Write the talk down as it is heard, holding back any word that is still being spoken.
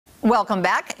Welcome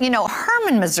back. You know,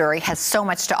 Hermann, Missouri has so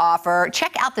much to offer.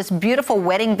 Check out this beautiful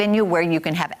wedding venue where you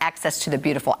can have access to the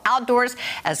beautiful outdoors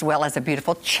as well as a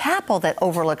beautiful chapel that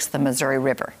overlooks the Missouri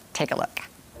River. Take a look.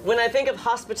 When I think of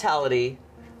hospitality,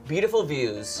 beautiful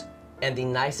views, and the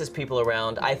nicest people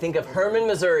around, I think of Hermann,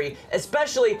 Missouri,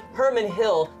 especially Hermann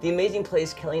Hill, the amazing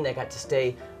place Kelly and I got to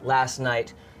stay last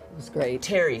night. It was great.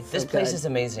 Terry, this place is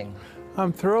amazing.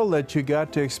 I'm thrilled that you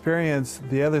got to experience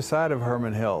the other side of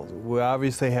Hermann Hill. We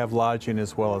obviously have lodging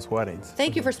as well as weddings.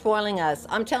 Thank you for spoiling us.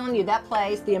 I'm telling you, that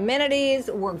place, the amenities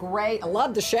were great. I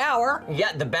love the shower.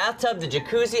 Yeah, the bathtub, the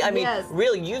jacuzzi. I mean,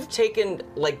 really, you've taken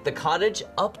like the cottage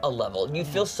up a level. You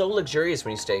feel so luxurious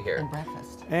when you stay here. And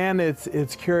breakfast. And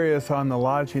it's curious, on the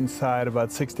lodging side, about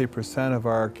 60% of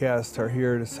our guests are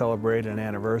here to celebrate an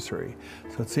anniversary.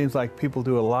 So it seems like people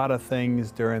do a lot of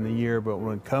things during the year, but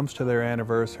when it comes to their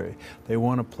anniversary, they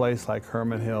want a place like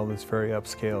Hermann Hill that's very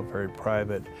upscale, very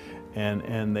private,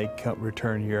 and they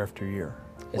return year after year.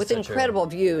 With incredible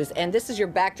views, and this is your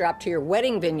backdrop to your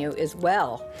wedding venue as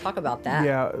well. Talk about that.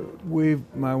 Yeah,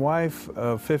 my wife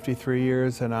of 53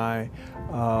 years and I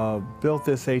built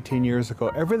this 18 years ago.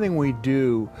 Everything we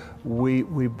do, we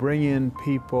bring in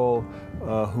people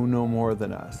who know more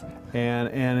than us. And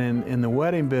in the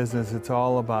wedding business, it's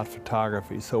all about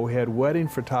photography. So we had wedding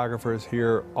photographers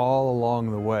here all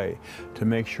along the way to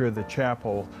make sure the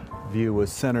chapel view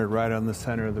was centered right on the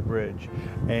center of the bridge.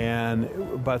 And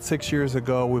about 6 years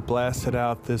ago, we blasted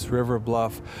out this River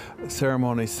Bluff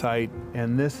ceremony site,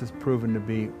 and this has proven to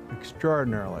be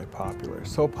extraordinarily popular.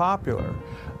 So popular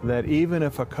that even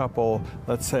if a couple,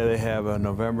 let's say they have a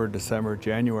November, December,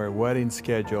 January wedding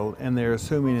scheduled, and they're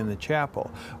assuming in the chapel,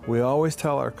 we always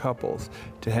tell our couples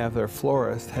to have their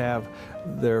florist have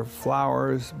their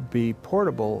flowers be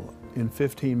portable in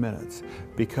 15 minutes,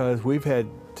 because we've had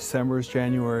December's,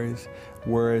 January's,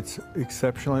 where it's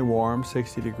exceptionally warm,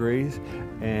 60 degrees,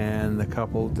 and the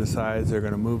couple decides they're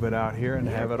going to move it out here and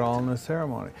have it all in the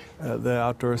ceremony, the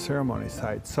outdoor ceremony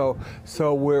site. So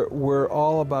we're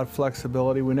all about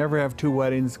flexibility. We never have two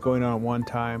weddings going on at one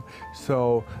time,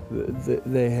 so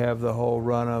they have the whole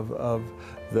run of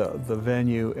the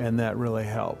venue, and that really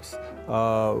helps.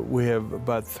 We have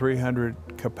about 300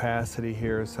 capacity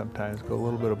here, sometimes go a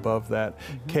little bit above that.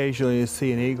 Occasionally you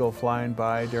see an eagle flying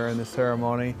by during the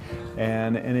ceremony,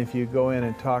 and if you go in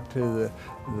and talk to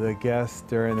the guests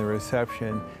during the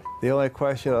reception, the only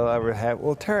question I'll ever have,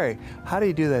 well, Terry, how do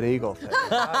you do that eagle thing?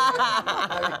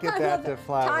 How do you get that to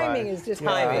fly by? Timing is just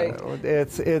timing.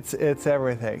 It's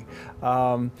everything.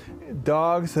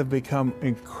 Dogs have become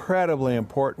incredibly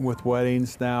important with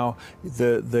weddings now.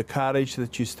 The cottage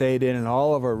that you stayed in, and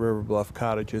all of our River Bluff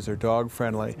cottages are dog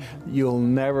friendly. You'll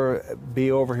never be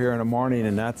over here in the morning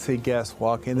and not see guests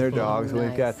walking their dogs. Nice.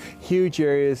 We've got huge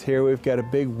areas here. We've got a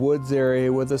big woods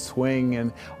area with a swing,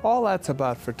 and all that's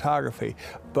about photography.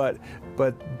 But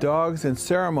dogs and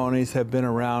ceremonies have been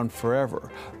around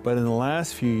forever. But in the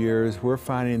last few years, we're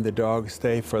finding the dogs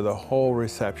stay for the whole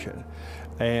reception.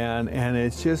 And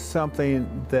it's just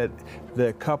something that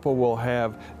the couple will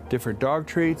have different dog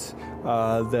treats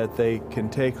that they can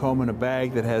take home in a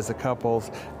bag that has the couple's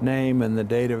name and the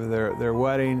date of their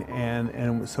wedding,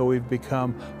 and so we've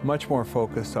become much more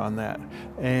focused on that.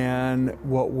 And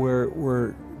what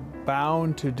we're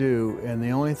bound to do, and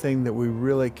the only thing that we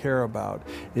really care about,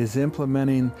 is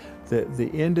implementing the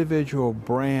individual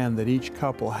brand that each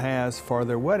couple has for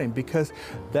their wedding, because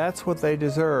that's what they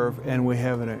deserve, and we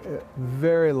have a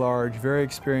very large, very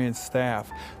experienced staff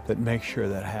that makes sure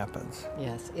that happens.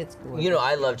 Yes, it's gorgeous. You know,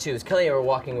 I love too, as Kelly and I were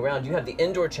walking around, you have the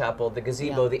indoor chapel, the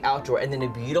gazebo, the outdoor, and then a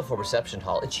beautiful reception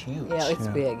hall. It's huge. Yeah, it's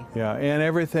big. Yeah, and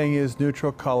everything is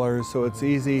neutral colors, so it's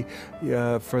easy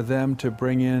for them to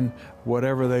bring in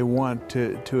whatever they want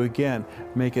to again,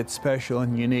 make it special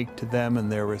and unique to them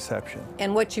and their reception.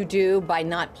 And what you do by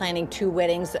not planning two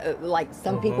weddings, like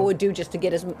some people would do just to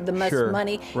get the most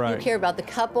money, you care about the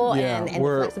couple and the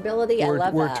flexibility. I love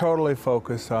that. We're totally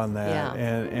focused on that,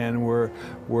 and we're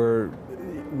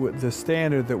the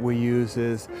standard that we use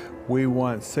is we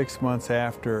want 6 months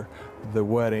after the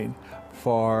wedding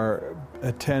for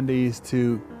attendees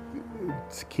to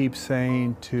keep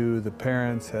saying to the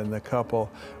parents and the couple,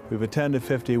 we've attended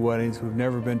 50 weddings, we've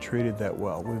never been treated that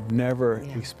well. We've never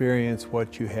experienced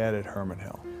what you had at Hermann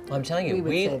Hill. Well, I'm telling you,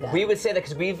 we would say that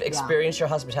because we've experienced your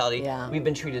hospitality. We've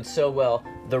been treated so well.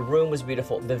 The room was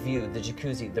beautiful, the view, the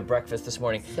jacuzzi, the breakfast this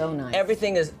morning. So nice.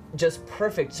 Everything is just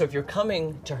perfect. So if you're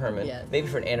coming to Hermann, maybe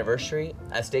for an anniversary,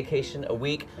 a staycation, a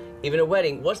week, even a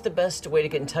wedding, what's the best way to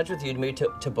get in touch with you, maybe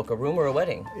to book a room or a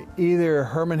wedding? Either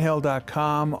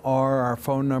hermannhill.com or our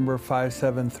phone number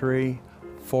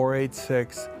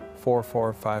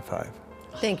 573-486-4455.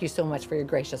 Thank you so much for your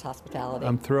gracious hospitality.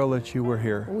 I'm thrilled that you were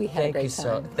here. We had a great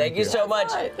time. Thank you so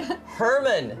much.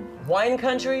 Hermann, wine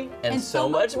country, and so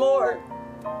much more.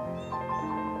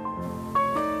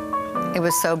 It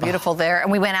was so beautiful there.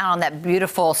 And we went out on that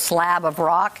beautiful slab of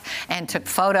rock and took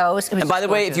photos. It was and by the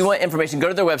way, gorgeous. if you want information, go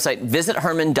to their website, visit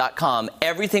Hermann.com.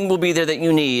 Everything will be there that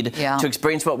you need to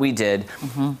experience what we did.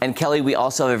 And Kelly, we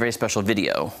also have a very special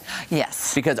video.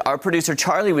 Yes. Because our producer,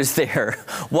 Charlie, was there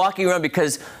walking around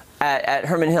because at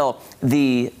Hermann Hill,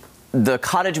 the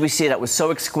cottage we stayed at was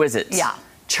so exquisite. Yeah.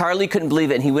 Charlie couldn't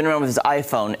believe it, and he went around with his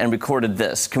iPhone and recorded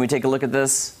this. Can we take a look at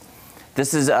this?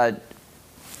 This is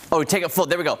oh, take it full.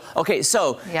 There we go. Okay,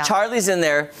 so Charlie's in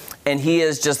there, and he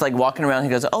is just like walking around. He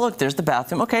goes, oh, look, there's the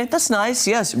bathroom. Okay, that's nice.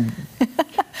 Yes.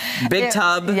 Big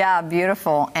tub. Yeah,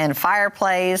 beautiful. And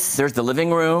fireplace. There's the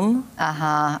living room.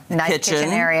 Nice kitchen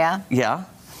area. Yeah.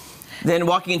 Then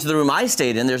walking into the room I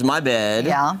stayed in, there's my bed.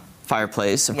 Yeah.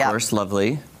 Fireplace, of course,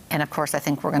 lovely. And of course, I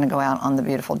think we're going to go out on the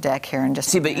beautiful deck here and just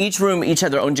see. But each room each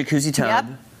had their own jacuzzi tub.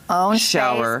 Yep. Own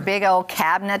shower. Space, big old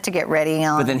cabinet to get ready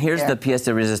on. But then here's the pièce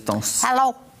de résistance.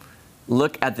 Hello.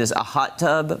 Look at this, a hot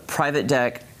tub, private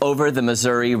deck over the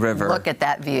Missouri River. Look at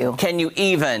that view. Can you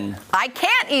even? I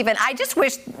can't even. I just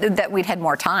wish that we'd had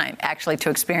more time, actually, to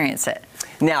experience it.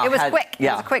 Now, it was quick.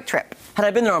 Yeah. It was a quick trip. Had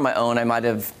I been there on my own, I might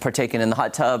have partaken in the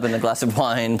hot tub and a glass of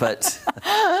wine, but...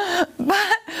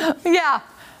 yeah.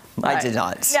 I did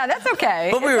not. Yeah, that's okay.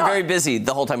 But we were very busy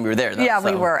the whole time we were there, though. Yeah,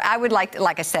 we were. I would like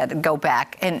I said, go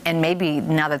back and maybe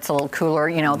now that it's a little cooler,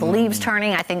 you know, the leaves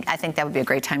turning, I think that would be a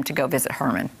great time to go visit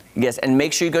Hermann. Yes, and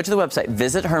make sure you go to the website,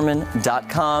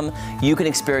 visithermann.com. You can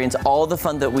experience all the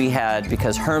fun that we had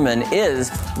because Hermann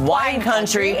is wine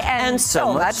country and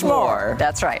so much more.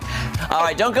 That's right. All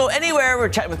right, don't go anywhere. We're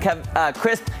chatting with Kevin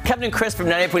and Chris from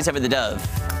 98.7 The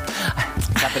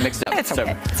Dove. Got them mixed up. It's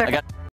okay. It's okay.